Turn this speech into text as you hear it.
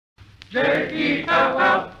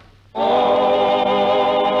Jell-O.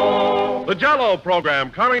 The Jell-O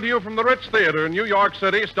Program, coming to you from the Ritz Theater in New York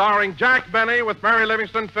City, starring Jack Benny with Mary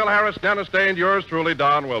Livingstone, Phil Harris, Dennis Day, and yours truly,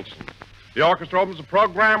 Don Wilson. The orchestra opens the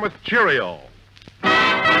program with Cheerio.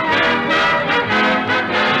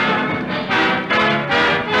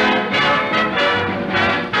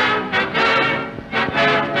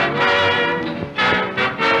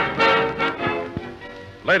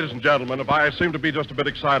 Ladies and gentlemen, if I seem to be just a bit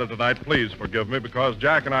excited tonight, please forgive me, because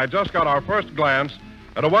Jack and I just got our first glance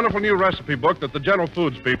at a wonderful new recipe book that the General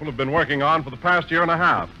Foods people have been working on for the past year and a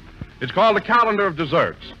half. It's called The Calendar of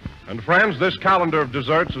Desserts. And friends, this calendar of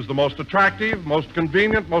desserts is the most attractive, most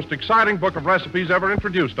convenient, most exciting book of recipes ever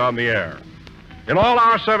introduced on the air. In all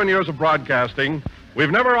our 7 years of broadcasting, we've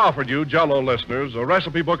never offered you, Jell-O listeners, a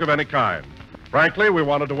recipe book of any kind. Frankly, we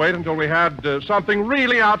wanted to wait until we had something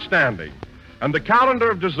really outstanding. And the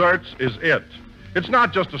Calendar of Desserts is it. It's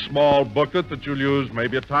not just a small booklet that you'll use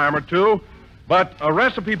maybe a time or two, but a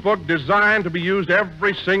recipe book designed to be used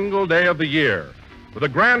every single day of the year, with a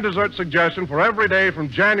grand dessert suggestion for every day from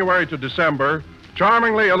January to December,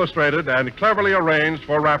 charmingly illustrated and cleverly arranged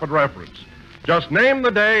for rapid reference. Just name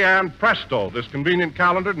the day and presto, this convenient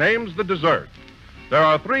calendar names the dessert. There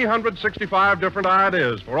are 365 different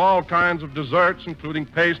ideas for all kinds of desserts, including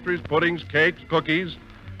pastries, puddings, cakes, cookies,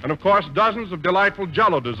 and, of course, dozens of delightful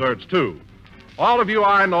Jell-O desserts, too. All of you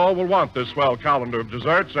I know will want this swell calendar of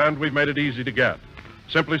desserts, and we've made it easy to get.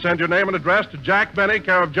 Simply send your name and address to Jack Benny,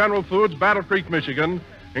 care of General Foods, Battle Creek, Michigan,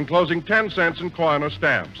 enclosing 10 cents in coin or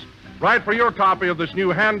stamps. Write for your copy of this new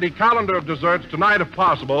handy calendar of desserts tonight, if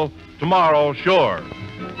possible. Tomorrow, sure.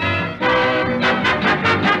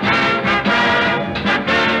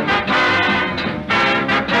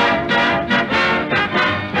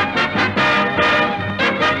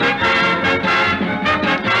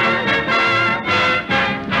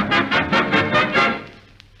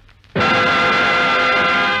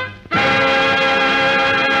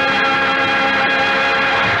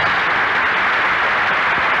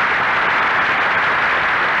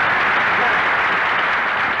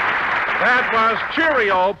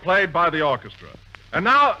 Cheerio, played by the orchestra. And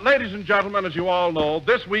now, ladies and gentlemen, as you all know,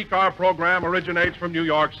 this week our program originates from New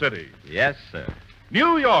York City. Yes, sir.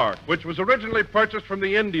 New York, which was originally purchased from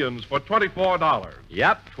the Indians for $24.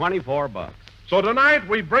 Yep, $24. So tonight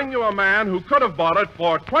we bring you a man who could have bought it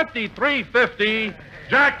for $23.50,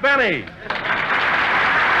 Jack Benny.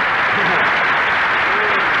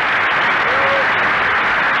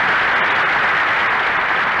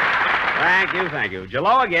 Thank you.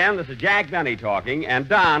 Jell-O again, this is Jack Benny talking. And,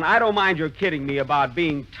 Don, I don't mind your kidding me about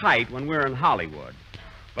being tight when we're in Hollywood.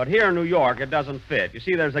 But here in New York, it doesn't fit. You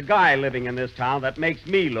see, there's a guy living in this town that makes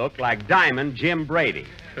me look like Diamond Jim Brady.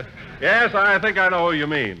 Yes, I think I know who you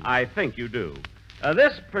mean. I think you do.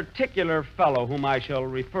 This particular fellow, whom I shall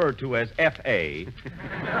refer to as F.A.,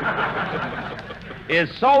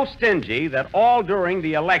 is so stingy that all during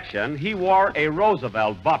the election he wore a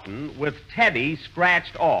Roosevelt button with Teddy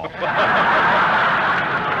scratched off.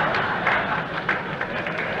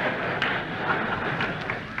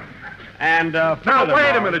 And now,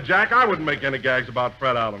 wait a minute, Jack. I wouldn't make any gags about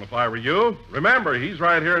Fred Allen if I were you. Remember, he's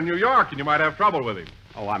right here in New York, and you might have trouble with him.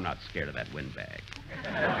 Oh, I'm not scared of that windbag.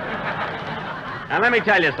 Now, let me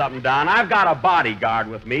tell you something, Don. I've got a bodyguard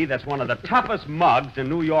with me that's one of the toughest mugs in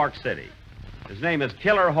New York City. His name is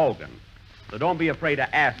Killer Hogan. So don't be afraid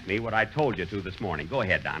to ask me what I told you to this morning. Go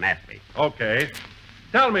ahead, Don. Ask me. Okay.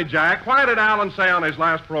 Tell me, Jack, why did Allen say on his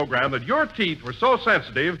last program that your teeth were so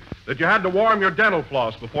sensitive that you had to warm your dental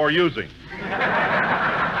floss before using?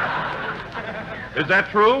 Is that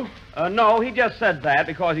true? No, he just said that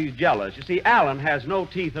because he's jealous. You see, Allen has no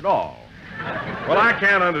teeth at all. Well, I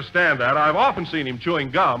can't understand that. I've often seen him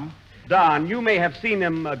chewing gum. Don, you may have seen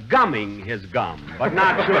him gumming his gum, but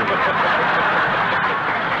not chewing it.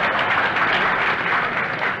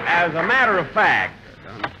 As a matter of fact...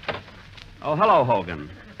 Oh, hello, Hogan.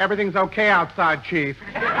 Everything's okay outside, Chief.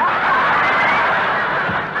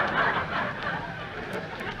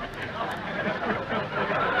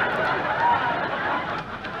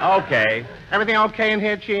 Okay. Everything okay in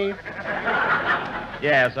here, Chief?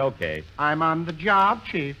 Yes, okay. I'm on the job,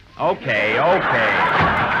 Chief. Okay.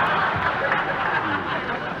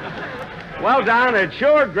 Well, Don, it's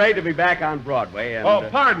sure great to be back on Broadway. And, oh,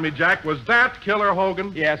 pardon me, Jack. Was that Killer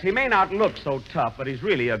Hogan? Yes, he may not look so tough, but he's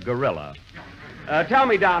really a gorilla. Tell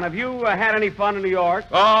me, Don, have you had any fun in New York?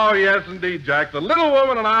 Oh, yes, indeed, Jack. The little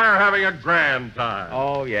woman and I are having a grand time.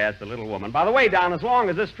 Oh, yes, the little woman. By the way, Don, as long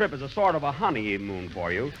as this trip is a sort of a honeymoon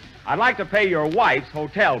for you, I'd like to pay your wife's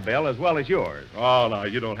hotel bill as well as yours. Oh, no,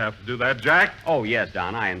 you don't have to do that, Jack. Oh, yes,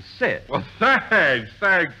 Don, I insist. Well, thanks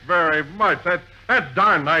very much. That's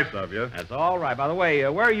darn nice of you. That's all right. By the way,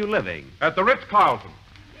 where are you living? At the Ritz-Carlton.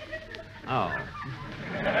 Oh.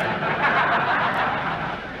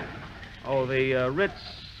 Oh, the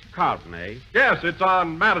Ritz-Carlton, eh? Yes, it's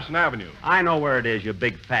on Madison Avenue. I know where it is, you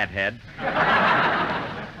big fathead.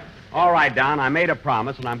 All right, Don, I made a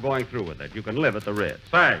promise, and I'm going through with it. You can live at the Ritz.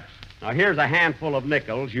 Thanks. Now, here's a handful of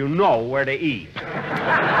nickels. You know where to eat.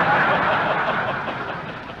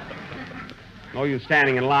 No use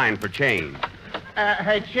standing in line for change.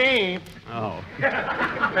 Hey, Chief. Oh.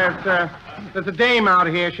 There's a dame out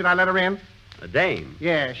here. Should I let her in? A dame?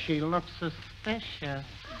 Yeah, she looks suspicious.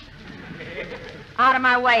 Out of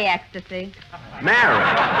my way, Ecstasy. Mary.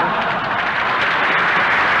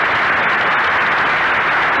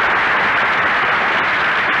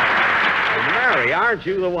 Mary, aren't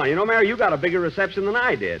you the one? You know, Mary, you got a bigger reception than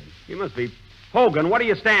I did. You must be... Hogan, what are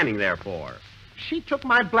you standing there for? She took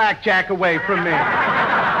my blackjack away from me.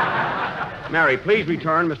 Mary, please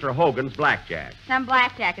return Mr. Hogan's blackjack. Some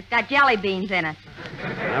blackjack. It's got jelly beans in it.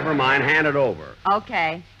 Never mind, hand it over.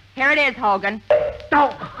 Okay. Here it is, Hogan.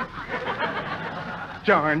 Oh.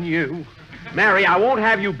 Darn you. Mary, I won't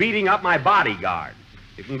have you beating up my bodyguard.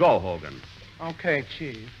 You can go, Hogan. Okay,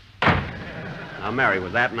 Chief. Now, Mary,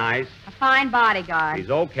 was that nice? A fine bodyguard. He's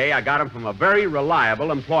okay. I got him from a very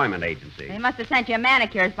reliable employment agency. He must have sent you a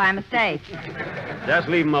manicures by mistake. Just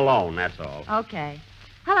leave him alone, that's all. Okay.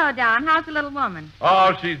 Hello, Don. How's the little woman?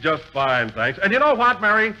 Oh, she's just fine, thanks. And you know what,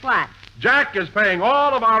 Mary? What? Jack is paying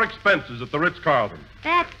all of our expenses at the Ritz-Carlton.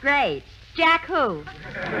 That's great. Jack who?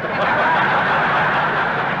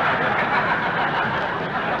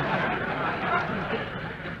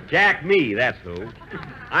 Jack me, that's who.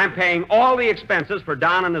 I'm paying all the expenses for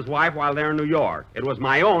Don and his wife while they're in New York. It was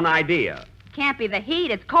my own idea. Can't be the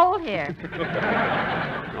heat. It's cold here.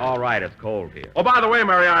 All right, it's cold here. Oh, by the way,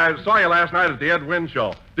 Mary, I saw you last night at the Ed Wynn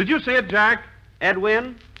show. Did you see it, Jack?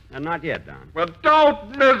 Edwin? Not yet, Don. Well,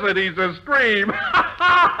 don't miss it. He's a scream.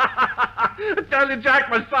 I tell you, Jack,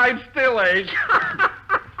 my side still ache.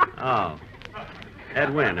 Oh.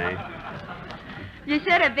 Edwin, eh? You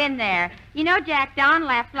should have been there. You know, Jack, Don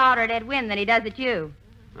laughs louder at Ed Wynn than he does at you.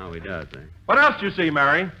 Oh, he does, eh? What else did you see,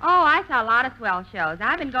 Mary? Oh, I saw a lot of swell shows.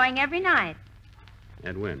 I've been going every night.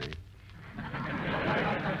 Edwin, eh?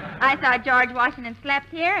 I saw George Washington Slept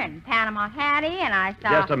Here and Panama Hattie, and I saw...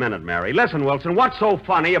 Just a minute, Mary. Listen, Wilson, what's so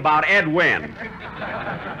funny about Ed Wynn?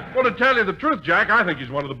 Well, to tell you the truth, Jack, I think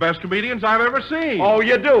he's one of the best comedians I've ever seen. Oh,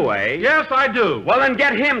 you do, eh? Yes, I do. Well, then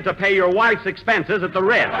get him to pay your wife's expenses at the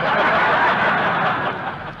Ritz.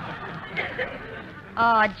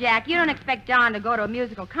 Oh, Jack, you don't expect Don to go to a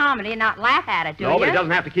musical comedy and not laugh at it, do you? No, but he doesn't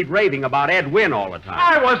have to keep raving about Ed Wynn all the time.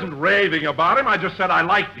 I wasn't raving about him. I just said I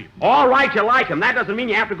liked him. All right, you like him. That doesn't mean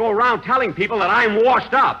you have to go around telling people that I'm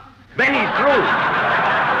washed up. Then he's through.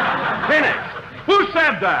 Finished. Who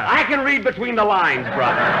said that? I can read between the lines,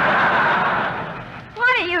 brother.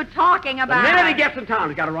 What are you talking about? The minute he gets in town,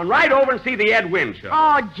 he's got to run right over and see the Ed Wynn show.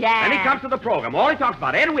 Oh, Jack. Then he comes to the program. All he talks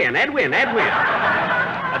about, Ed Wynn, Ed Wynn, Ed Wynn.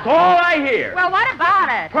 That's all I hear. Well, what about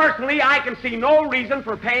it? Personally, I can see no reason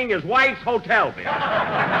for paying his wife's hotel bill.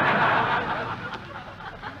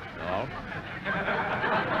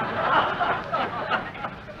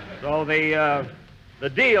 So the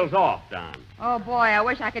deal's off, Don. Oh, boy, I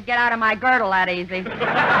wish I could get out of my girdle that easy.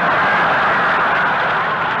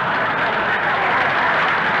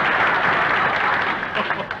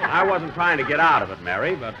 I wasn't trying to get out of it,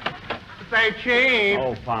 Mary, but... Say, Chief.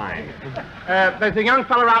 Oh, fine. There's a young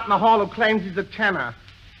fella out in the hall who claims he's a tenor.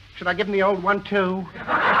 Should I give him the old one, too?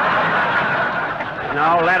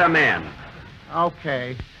 No, let him in.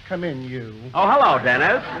 Okay. Come in, you. Oh, hello,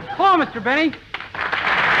 Dennis. Hello, Mr. Benny.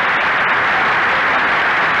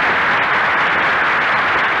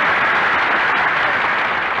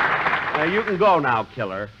 You can go now,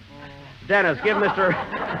 killer. Dennis, give Mr...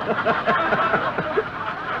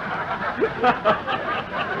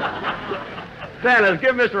 Dennis,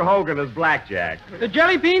 give Mr. Hogan his blackjack. The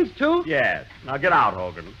jelly beans, too? Yes. Now get out,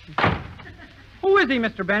 Hogan. Who is he,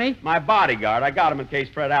 Mr. Benny? My bodyguard. I got him in case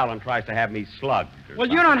Fred Allen tries to have me slugged. Well,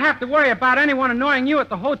 you don't have to worry about anyone annoying you at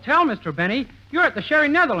the hotel, Mr. Benny. You're at the Sherry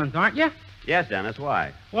Netherlands, aren't you? Yes, Dennis,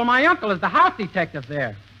 why? Well, my uncle is the house detective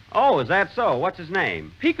there. Oh, is that so? What's his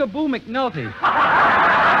name? Peekaboo McNulty.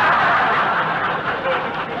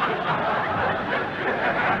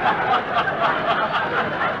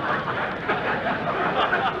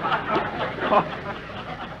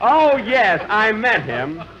 Oh, yes, I met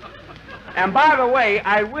him. And by the way,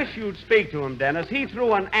 I wish you'd speak to him, Dennis. He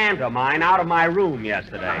threw an aunt of mine out of my room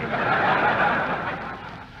yesterday.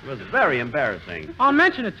 It was very embarrassing. I'll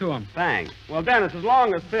mention it to him. Thanks. Well, Dennis, as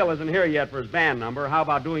long as Phil isn't here yet for his band number, how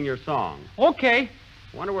about doing your song? Okay.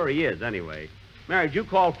 Wonder where he is, anyway. Mary, did you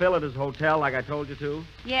call Phil at his hotel like I told you to?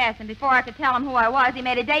 Yes, and before I could tell him who I was, he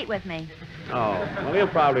made a date with me. Oh, well, he'll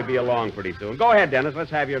probably be along pretty soon. Go ahead, Dennis. Let's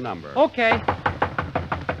have your number. Okay.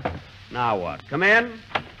 Now what? Come in?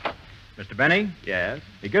 Mr. Benny, Yes?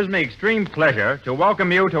 it gives me extreme pleasure to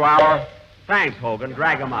welcome you to our... Thanks, Hogan.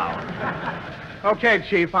 Drag him out. Okay,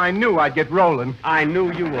 Chief, I knew I'd get rolling. I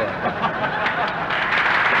knew you would.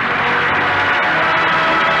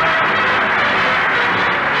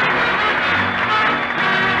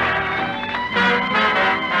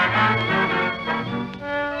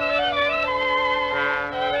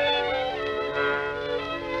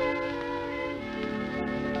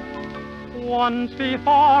 Once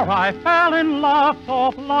before I fell in love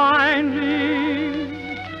so blindly,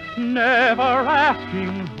 never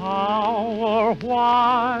asking how or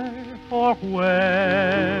why or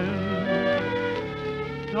when.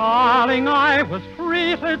 Darling, I was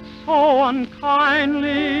treated so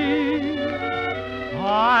unkindly,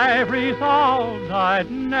 I resolved I'd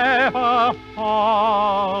never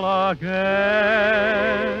fall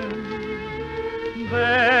again.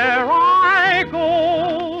 There I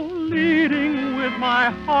go, leading with my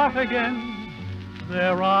heart again.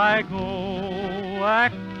 There I go,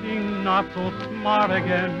 acting not so smart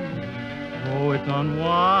again. Oh, it's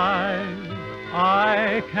unwise,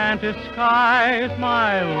 I can't disguise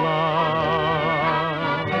my love.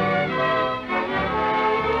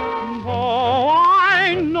 Though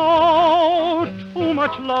I know too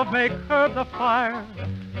much love may curb the fire,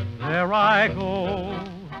 there I go,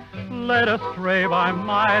 led astray by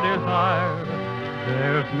my desire.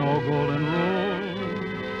 There's no golden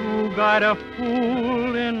rule to guide a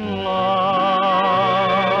fool in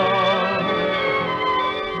love.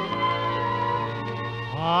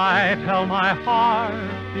 I tell my heart,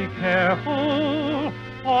 be careful,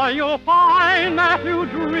 or you'll find that you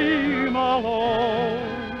dream alone.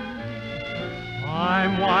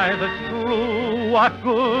 I'm wise, it's true, what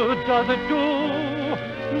good does it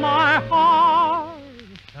do? My heart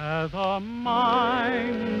has a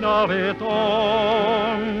mind of its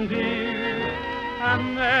own, dear.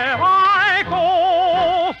 And there I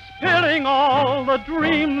go, spilling all the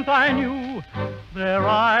dreams I knew. There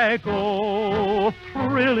I go,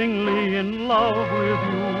 thrillingly in love with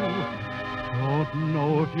you. Don't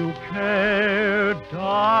know if you care,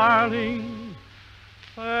 darling.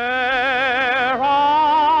 There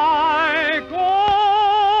I go.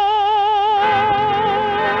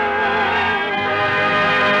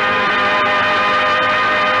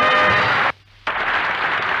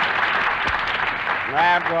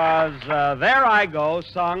 That was There I Go,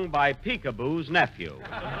 sung by Peekaboo's nephew.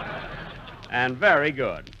 And very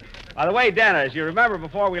good. By the way, Dennis, you remember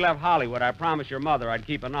before we left Hollywood, I promised your mother I'd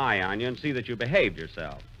keep an eye on you and see that you behaved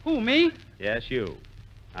yourself. Who, me? Yes, you.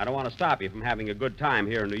 I don't want to stop you from having a good time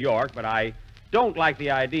here in New York, but I don't like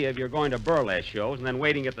the idea of your going to burlesque shows and then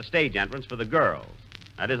waiting at the stage entrance for the girls.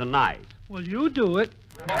 That isn't nice. Well, you do it.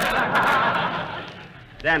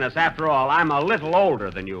 Dennis, after all, I'm a little older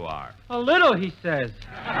than you are. A little, he says.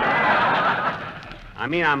 I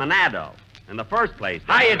mean, I'm an adult. In the first place...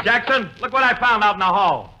 Hiya, Jackson. Look what I found out in the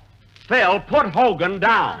hall. Phil, put Hogan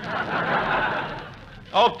down.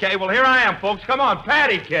 Okay, well, here I am, folks. Come on,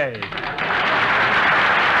 patty cake.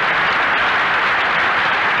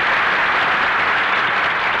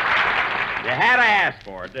 You had to ask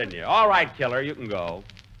for it, didn't you? All right, killer, you can go.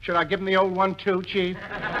 Should I give him the old one, too, Chief?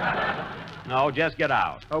 No, just get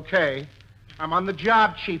out. Okay. I'm on the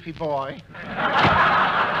job, Chiefy boy.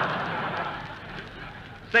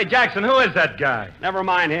 Say, Jackson, who is that guy? Never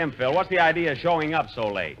mind him, Phil. What's the idea of showing up so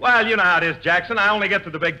late? Well, you know how it is, Jackson. I only get to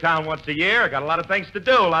the big town once a year. I got a lot of things to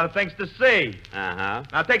do, a lot of things to see. Uh-huh.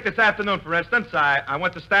 Now, take this afternoon, for instance. I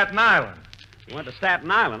went to Staten Island. You went to Staten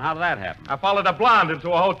Island. How did that happen? I followed a blonde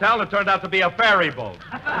into a hotel, and it turned out to be a ferry boat.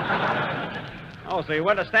 Oh, so you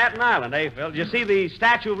went to Staten Island, eh, Phil? Did you see the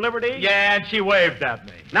Statue of Liberty? Yeah, and she waved at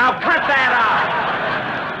me. Now cut that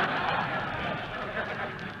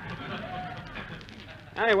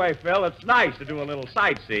out! Anyway, Phil, it's nice to do a little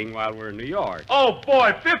sightseeing while we're in New York. Oh,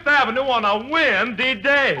 boy, Fifth Avenue on a windy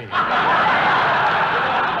day.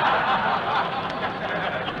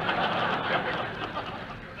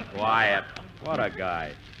 Quiet. What a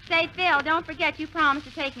guy. Say, Phil, don't forget you promised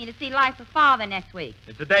to take me to see Life with Father next week.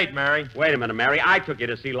 It's a date, Mary. Wait a minute, Mary. I took you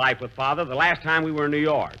to see Life with Father the last time we were in New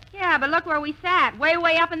York. Yeah, but look where we sat,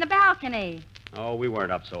 way up in the balcony. Oh, we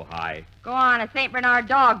weren't up so high. Go on, a St. Bernard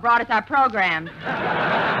dog brought us our programs.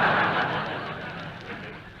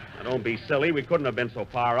 Now, don't be silly. We couldn't have been so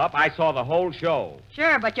far up. I saw the whole show.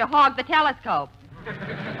 Sure, but you hogged the telescope.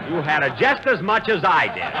 You had it just as much as I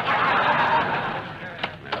did.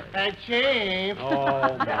 Hey, Chief.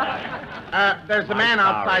 Oh, my. There's a I'm man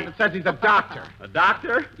outside sorry. that says he's a doctor. A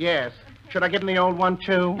doctor? Yes. Should I give him the old one,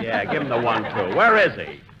 too? Yeah, give him the 1-2. Where is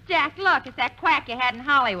he? Jack, look, it's that quack you had in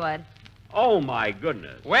Hollywood. Oh, my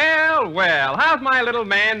goodness. Well, well, how's my little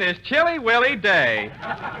man this chilly willy day?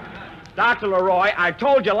 Dr. Leroy, I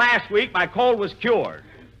told you last week my cold was cured.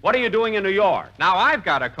 What are you doing in New York? Now, I've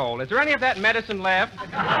got a cold. Is there any of that medicine left?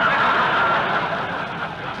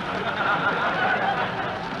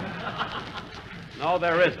 No,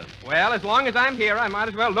 there isn't. Well, as long as I'm here, I might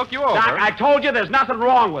as well look you over. Doc, I told you there's nothing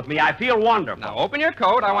wrong with me. I feel wonderful. Now, open your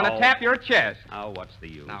coat. I want to Oh. tap your chest. Oh, what's the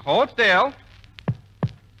use? Now, hold still.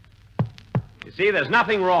 You see, there's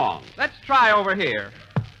nothing wrong. Let's try over here.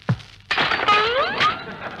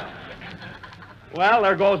 Well,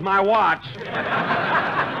 there goes my watch.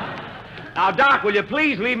 Now, Doc, will you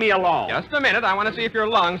please leave me alone? Just a minute. I want to see if your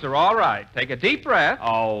lungs are all right. Take a deep breath.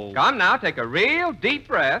 Oh. Come now, take a real deep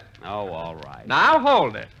breath. Oh, all right. Now,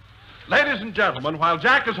 hold it. Ladies and gentlemen, while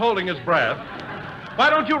Jack is holding his breath, why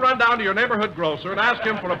don't you run down to your neighborhood grocer and ask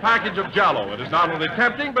him for a package of Jell-O? It is not only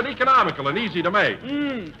tempting, but economical and easy to make.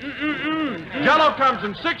 Jell-O comes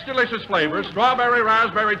in 6 delicious flavors: strawberry,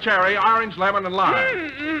 raspberry, cherry, orange, lemon, and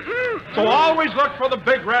lime. So always look for the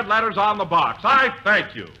big red letters on the box. I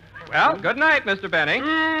thank you. Well, good night, Mr. Benny.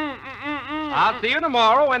 I'll see you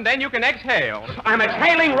tomorrow, and then you can exhale. I'm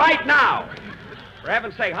exhaling right now. For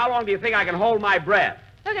heaven's sake, how long do you think I can hold my breath?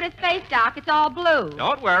 Look at his face, Doc. It's all blue.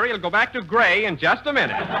 Don't worry, it'll go back to gray in just a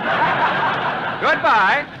minute.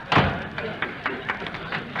 Goodbye.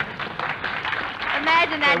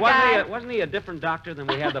 Imagine that Hey, guy. wasn't he a different doctor than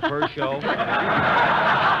we had the first show?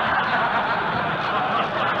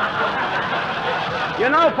 You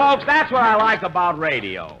know, folks, that's what I like about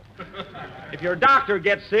radio. If your doctor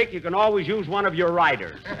gets sick, you can always use one of your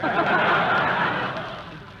writers.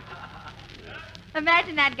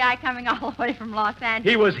 Imagine that guy coming all the way from Los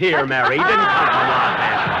Angeles. He was here, Mary. He didn't come from Los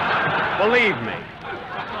Angeles. Believe me.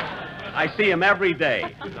 I see him every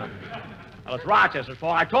day. Well, it's Rochester's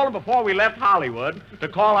fault. I told him before we left Hollywood to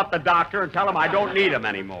call up the doctor and tell him I don't need him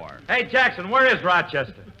anymore. Hey, Jackson, where is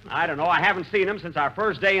Rochester? I don't know. I haven't seen him since our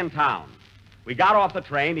first day in town. We got off the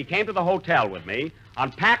train. He came to the hotel with me,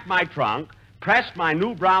 unpacked my trunk, pressed my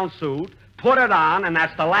new brown suit, put it on, and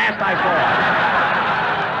that's the last I saw him.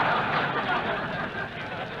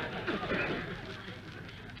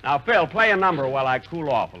 Now, Phil, play a number while I cool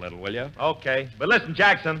off a little, will you? Okay. But listen,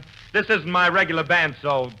 Jackson, this isn't my regular band,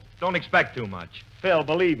 so don't expect too much. Phil,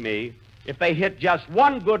 believe me, if they hit just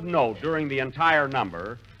one good note during the entire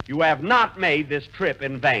number, you have not made this trip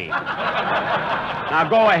in vain. Now,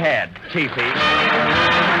 go ahead, Chiefy.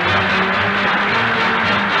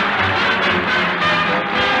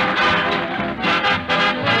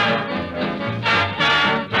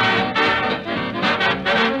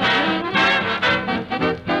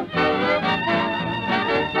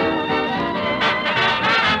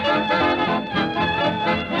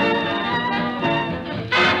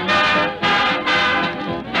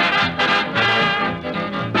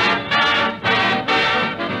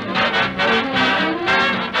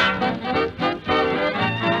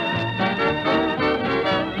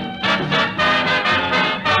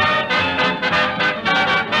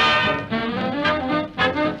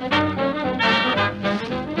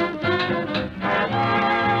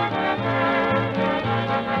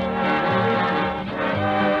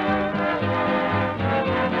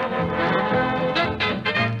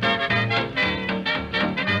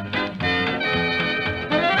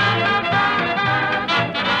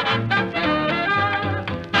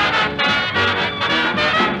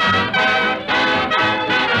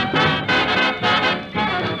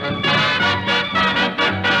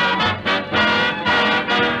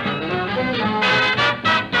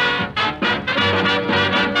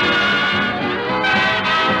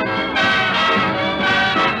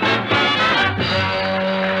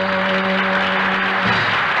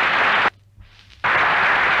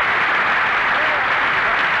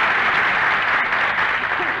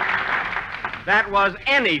 That was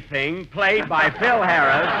Anything, played by Phil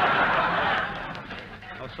Harris.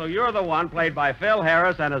 Oh, so you're the one played by Phil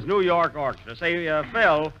Harris and his New York Orchestra. Say,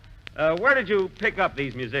 Phil, where did you pick up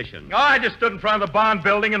these musicians? Oh, I just stood in front of the Bond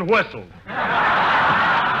building and whistled.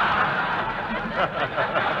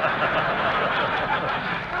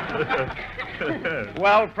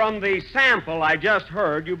 Well, from the sample I just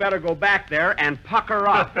heard, you better go back there and pucker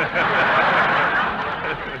up.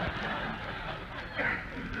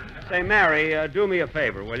 Say, Mary, do me a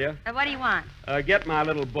favor, will you? What do you want? Get my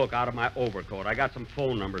little book out of my overcoat. I got some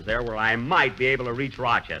phone numbers there where I might be able to reach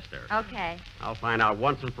Rochester. Okay. I'll find out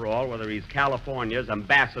once and for all whether he's California's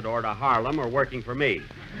ambassador to Harlem or working for me.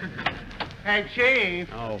 Hey, Chief.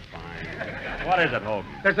 Oh, fine. What is it, Hogan?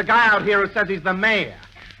 There's a guy out here who says he's the mayor.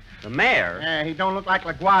 The mayor? Yeah, he don't look like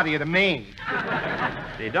LaGuardia to me.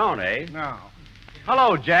 You don't, eh? No.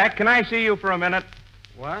 Hello, Jack. Can I see you for a minute?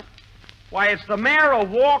 What? Why, it's the mayor of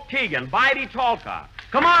Waukegan, Bidey Talcott.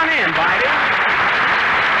 Come on in, Bidey.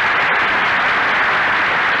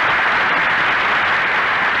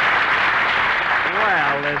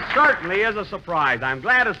 Well, this certainly is a surprise. I'm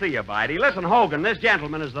glad to see you, Bidey. Listen, Hogan, this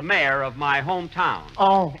gentleman is the mayor of my hometown.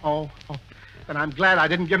 Oh. Then I'm glad I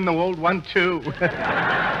didn't give him the old 1-2.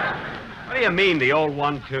 What do you mean, the old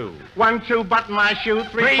 1-2? 1-2, button my shoe,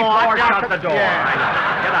 3-4, 3-4, shut the door. Yeah. I know.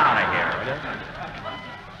 Get out of here, will you?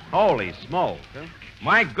 Holy smoke. Huh?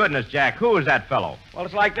 My goodness, Jack, who is that fellow? Well,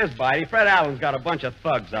 it's like this, Bidey. Fred Allen's got a bunch of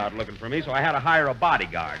thugs out looking for me, so I had to hire a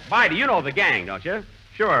bodyguard. Bidey, you know the gang, don't you?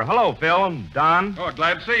 Sure. Hello, Phil. Don. Oh,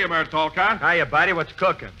 glad to see you, Mayor Talcott. Hiya, buddy. What's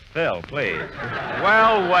cooking? Phil, please.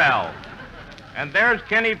 Well. And there's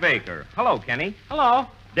Kenny Baker. Hello, Kenny. Hello.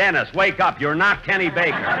 Dennis, wake up. You're not Kenny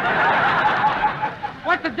Baker.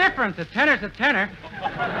 What's the difference? A tenor's a tenor.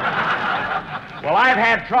 Well, I've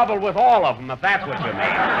had trouble with all of them, if that's what you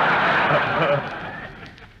mean.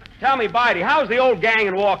 Tell me, Bidey, how's the old gang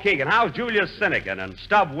in Waukegan? How's Julius Finnegan and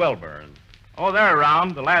Stub Wilbur? Oh, they're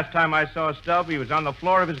around. The last time I saw Stubb, he was on the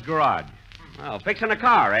floor of his garage. Oh, fixing a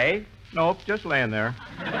car, eh? Nope, just laying there.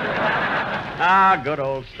 Ah, good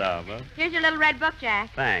old Stub, huh? Here's your little red book,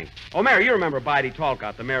 Jack. Thanks. Oh, Mary, you remember Bidey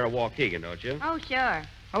Talcott, the mayor of Waukegan, don't you? Oh, sure.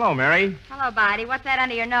 Hello, Mary. Hello, Bidey. What's that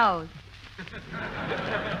under your nose?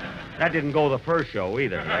 That didn't go the first show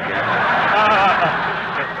either, I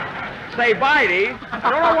guess. Say, Bidey, I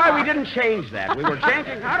don't know why we didn't change that. We were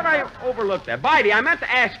changing. How did I overlook that? Bidey, I meant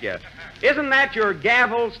to ask you, isn't that your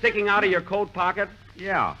gavel sticking out of your coat pocket?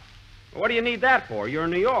 Yeah. What do you need that for? You're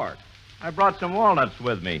in New York. I brought some walnuts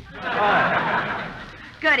with me. Oh.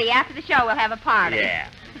 Goody. After the show, we'll have a party. Yeah.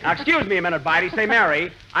 Now, excuse me a minute, Bidey. Say,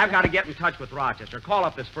 Mary, I've got to get in touch with Rochester. Call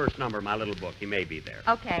up this first number in my little book. He may be there.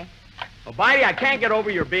 Okay. Well, Bidey, I can't get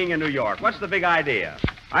over your being in New York. What's the big idea?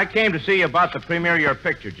 I came to see you about the premiere of your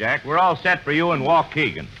picture, Jack. We're all set for you in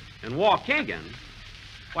Waukegan. In Waukegan?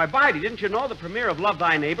 Why, Bidey, didn't you know the premiere of Love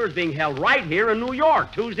Thy Neighbor is being held right here in New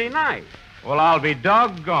York, Tuesday night? Well, I'll be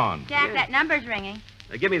doggone. Jack, that number's ringing.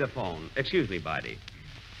 Give me the phone. Excuse me, Bidey.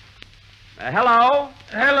 Hello?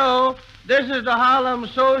 Hello. This is the Harlem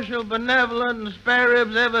Social Benevolent and Spare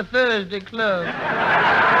Ribs Every Thursday Club.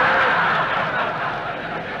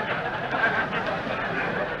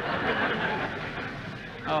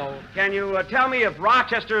 Oh, can you tell me if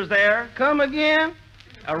Rochester's there? Come again?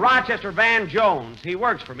 Rochester Van Jones. He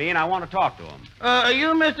works for me, and I want to talk to him. Are you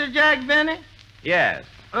Mr. Jack Benny? Yes.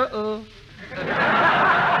 Uh-oh.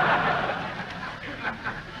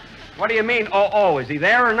 What do you mean, oh, is he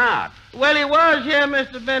there or not? Well, he was here,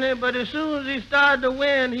 Mr. Benny, but as soon as he started to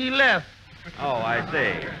win, he left. Oh, I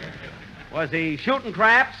see. Was he shooting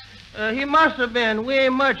craps? He must have been. We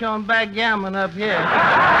ain't much on backgammon up here.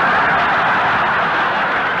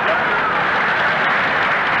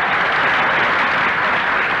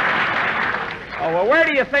 Oh, well, where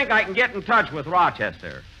do you think I can get in touch with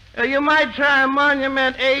Rochester? You might try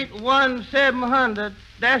Monument 81700.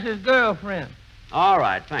 That's his girlfriend. All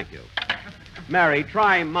right, thank you. Mary,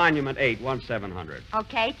 try Monument 81700.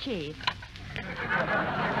 Okay, Chief.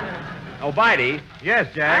 Oh, Bidey.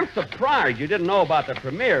 Yes, Jack. I'm surprised you didn't know about the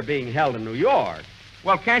premiere being held in New York.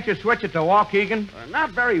 Well, can't you switch it to Waukegan?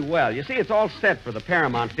 Not very well. You see, it's all set for the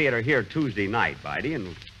Paramount Theater here Tuesday night, Bidey,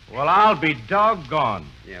 and... Well, I'll be doggone.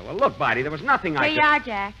 Yeah, well, look, Bidey, there was nothing I Here could... you are,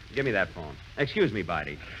 Jack. Give me that phone. Excuse me,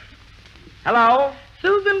 Bidey. Hello?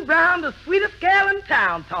 Susan Brown, the sweetest gal in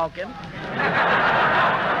town, talking.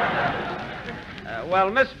 Well,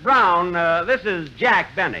 Miss Brown, this is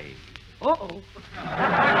Jack Benny. Uh-oh.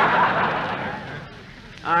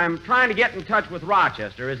 I'm trying to get in touch with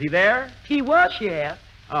Rochester. Is he there? He was here.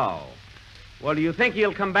 Oh. Well, do you think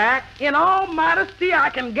he'll come back? In all modesty, I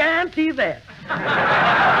can guarantee that.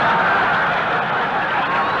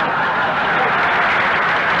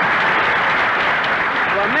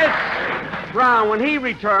 Well, Miss Brown, when he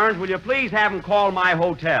returns, will you please have him call my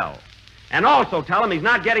hotel? And also tell him he's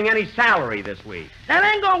not getting any salary this week. That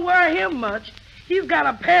ain't gonna worry him much. He's got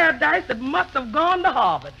a paradise that must have gone to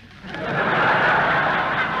Harvard.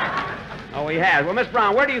 Oh, he has. Well, Miss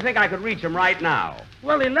Brown, where do you think I could reach him right now?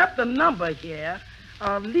 Well, he left a number here.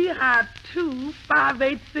 Lehigh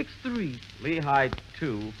 25863. Lehigh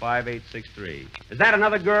 25863. Is that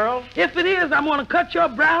another girl? If it is, I'm going to cut your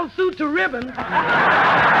brown suit to ribbons. Well,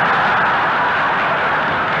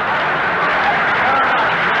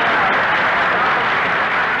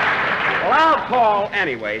 I'll call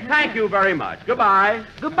anyway. Thank you very much. Goodbye.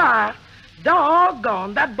 Goodbye.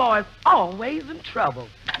 Doggone, that boy's always in trouble.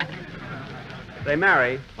 Say,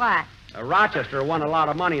 Mary, What? Rochester won a lot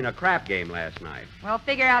of money in a crap game last night. Well,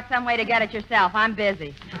 figure out some way to get it yourself. I'm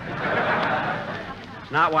busy.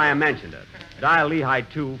 It's not why I mentioned it. Dial Lehigh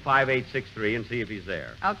 25863 and see if he's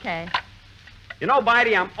there. Okay. You know,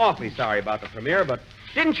 Bitey, I'm awfully sorry about the premiere, but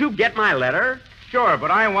didn't you get my letter? Sure,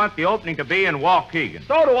 but I want the opening to be in Waukegan.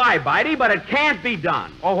 So do I, Bitey, but it can't be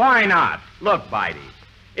done. Oh, why not? Look, Bitey,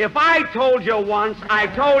 if I told you once, I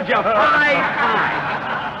told you 5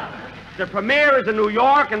 times. The premiere is in New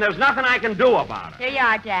York, and there's nothing I can do about it. Here you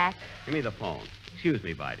are, Jack. Give me the phone. Excuse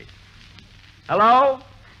me, Bitey. Hello?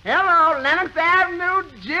 Hello, Lennox Avenue,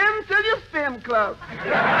 Jim to your spin club.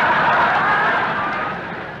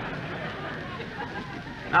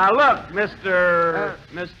 Now, look, Mr.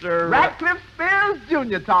 Ratcliffe Spears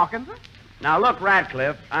Jr. talking, sir. Now, look,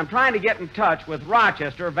 Ratcliffe, I'm trying to get in touch with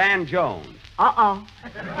Rochester Van Jones.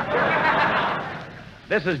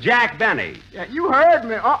 This is Jack Benny. Yeah, you heard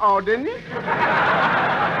me, didn't you?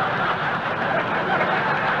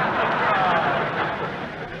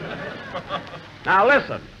 Now,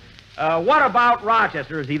 listen. What about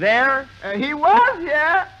Rochester? Is he there? He was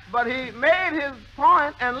here, but he made his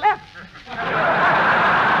point and left.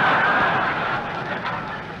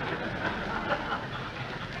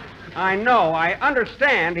 I know. I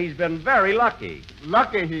understand he's been very lucky.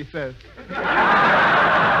 Lucky, he says.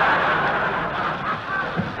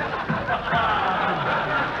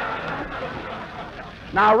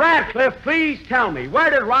 Now, Ratcliffe, please tell me, where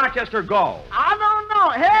did Rochester go? I don't know.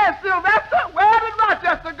 Hey, Sylvester, where did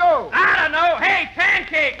Rochester go? I don't know. Hey,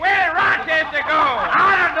 Pancake, where did Rochester go?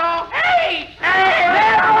 I don't know. Hey!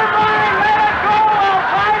 Never mind, let it go. I'll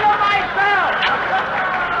find it myself.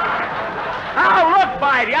 Now, look,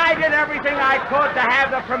 Bitey, I did everything I could to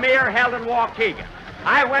have the premiere held in Waukegan.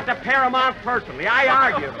 I went to Paramount personally. I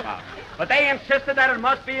argued about it. But they insisted that it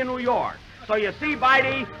must be in New York. So you see,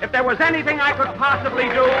 Bitey, if there was anything I could possibly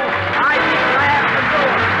do, I'd be glad to do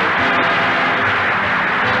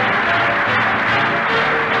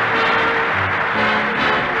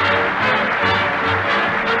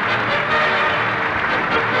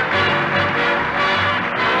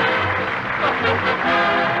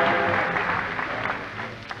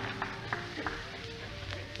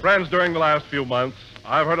it. Friends, during the last few months,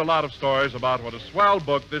 I've heard a lot of stories about what a swell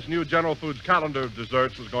book this new General Foods calendar of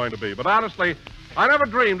desserts was going to be. But honestly, I never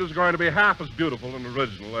dreamed it was going to be half as beautiful and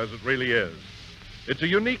original as it really is. It's a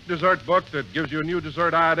unique dessert book that gives you a new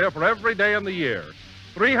dessert idea for every day in the year.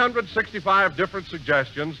 365 different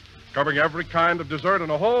suggestions covering every kind of dessert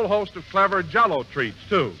and a whole host of clever Jell-O treats,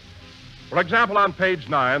 too. For example, on page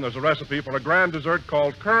 9, there's a recipe for a grand dessert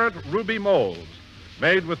called Currant Ruby Molds,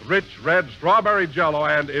 made with rich red strawberry Jell-O,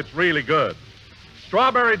 and it's really good.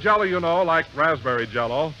 Strawberry Jell-O, you know, like raspberry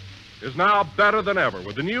Jell-O, is now better than ever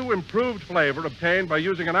with the new improved flavor obtained by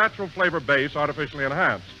using a natural flavor base artificially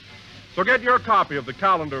enhanced. So get your copy of the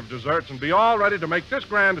calendar of desserts and be all ready to make this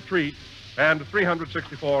grand treat and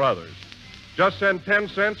 364 others. Just send 10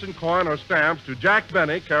 cents in coin or stamps to Jack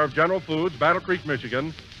Benny, care of General Foods, Battle Creek,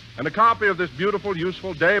 Michigan, and a copy of this beautiful,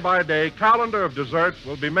 useful, day-by-day calendar of desserts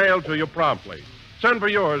will be mailed to you promptly. Send for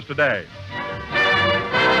yours today.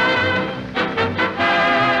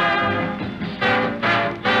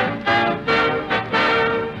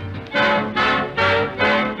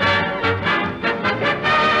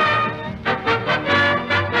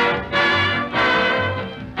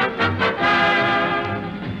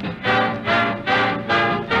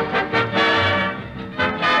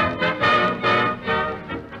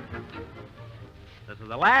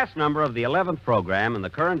 Last number of the 11th program in the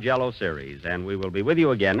current Jell-O series, and we will be with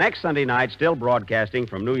you again next Sunday night, still broadcasting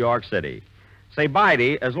from New York City. Say,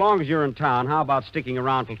 Bitey, as long as you're in town, how about sticking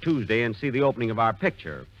around till Tuesday and see the opening of our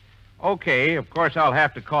picture? Okay, of course I'll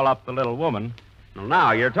have to call up the little woman. Well,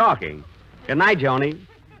 now you're talking. Good night, Joni.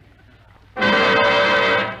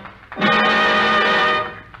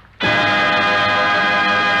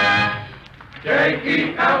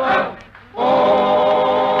 J-E-L-L